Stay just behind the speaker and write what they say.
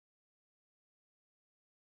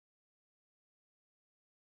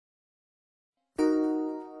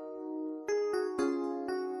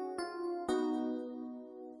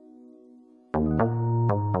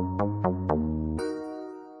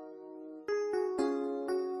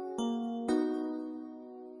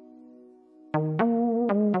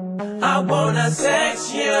I wanna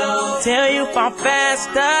sex you. Tell you if I'm fast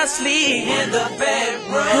asleep in the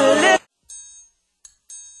bedroom.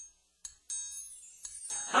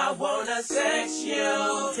 I wanna sex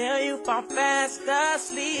you. Tell you if I'm fast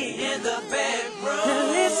asleep in the bedroom.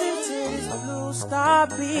 Listen to this blue star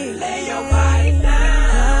beat. Lay your body down.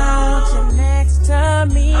 I want you next to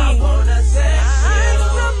me. I wanna sex you. I ain't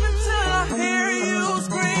stopping till I hear you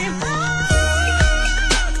scream.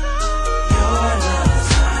 Your love's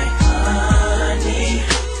like honey,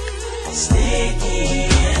 sticky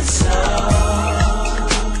and slow.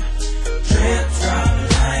 Drip drop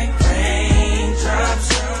like raindrops.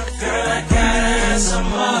 Girl, I got some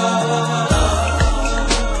more.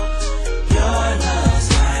 Your love's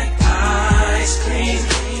like ice cream,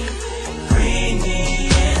 creamy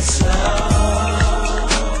and slow.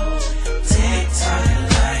 Tick-tock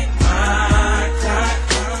like my clock.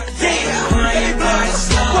 Yeah, everybody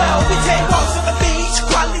slow. Well, we take walks on the beach.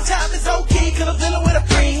 Quality time is okay, cause I'm dealing with a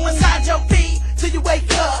freak. Massage your feet till you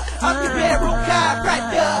wake up. I'm your bedroom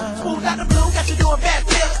chiropractor. Smooth out the blue, got you doing bad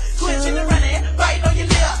flips. Twitching and running, biting on your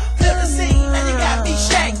lip. Flip the scene, and you got me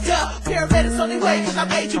shacked up. Paramedics only way, cause I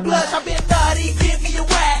made you blush. I've been naughty, give me a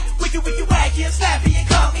whack. Wicky, whack, and slappy, and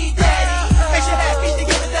call me daddy. Make you happy to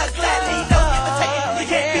give it up gladly. No imitating, you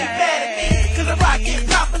can't be mad at me. Cause I rock it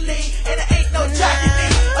properly, and there ain't no jocking me.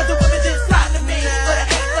 Other women just lying to me, but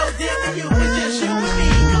it ain't no deal to you, it's just you and me.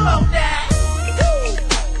 Come on now.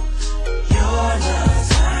 Your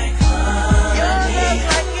love's like honey,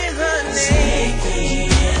 sticky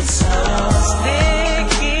and slow.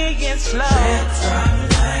 Sticky and slow. Drip drop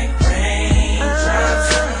like raindrops.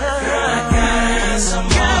 Girl, I got some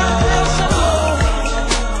more.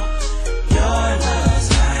 Your love's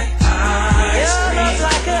like ice cream.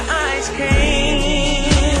 Like an ice cream.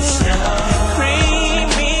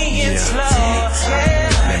 Creamy and slow.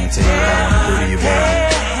 Let me tell you how pretty you are.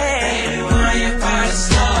 Baby, why your body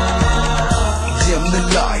slow? Dim the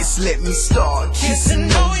lights, let me start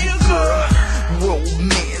kissing on you, girl.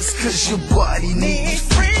 Romance, cause your body needs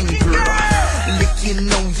freaking, girl.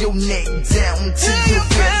 Licking on your neck down to your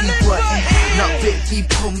belly button. Now baby,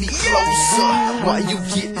 pull me closer while you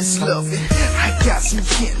get this loving. I got some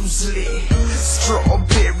candles lit,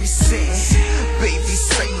 strawberry scents. Baby,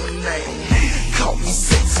 say my name, call me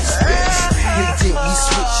sexy special. And then we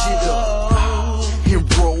switch it up and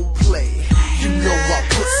role play. You know I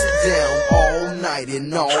puts it down all night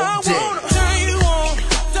and all day. I wanna turn you on,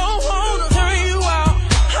 don't wanna turn you out.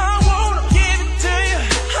 I wanna give it to you,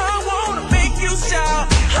 I wanna make you shout.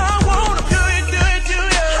 I wanna do it, do it, do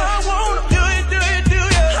it. I wanna do it, do it, do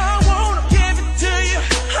it. I wanna give it to you,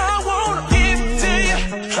 I wanna give it to you.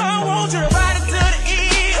 I want you to ride it to the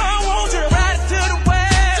east, I want you to ride it to the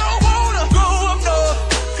west. Don't wanna go up north,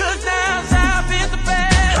 cause down south is the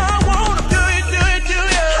best. I wanna do it, do it, do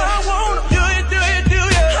it. I wanna do it, do it, do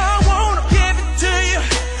it. I wanna give it to you.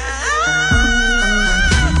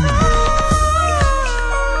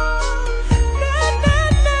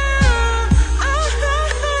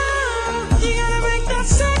 You gotta make that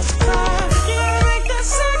sex cry. You gotta make that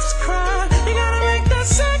sex cry. You gotta make that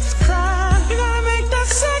sex cry. You gotta make that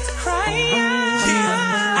sex cry.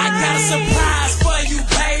 I got a surprise for you,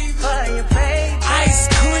 baby. Ice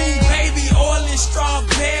cream, baby, oil and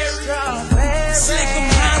strawberry. Slick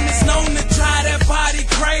is known to drive that body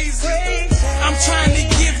crazy. I'm trying to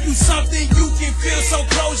give you something you can feel, so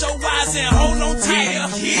close your eyes and hold on tight.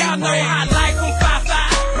 Y'all know I like them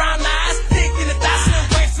 5'5", brown eyes, thick in the thigh, slim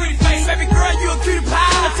waist, pretty face. Baby girl, you a cutie pie.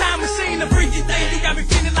 A time machine, a freaky thing, you got me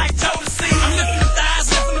feeling like Jodeci. I'm lifting the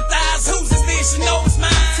thighs, who's this bitch? She know it's mine.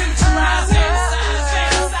 Temperature rise,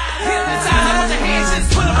 hypnotize, I want your hands, just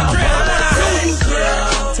put up a drill. I wanna do you,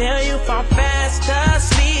 girl. Tell you if I'm fast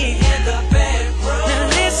asleep in the bedroom. Now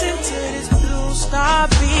listen to this blue star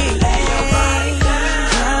beat. Lay your body down.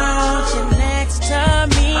 I want you next to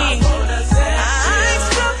me. I ain't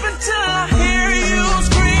stopping till I hear you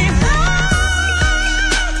scream.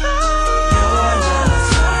 Your love's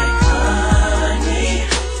like honey,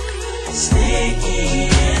 sticky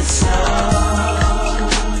and slow.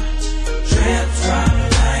 Drip drop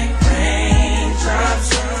like raindrops.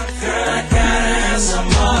 Girl, I gotta have some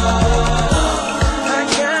more.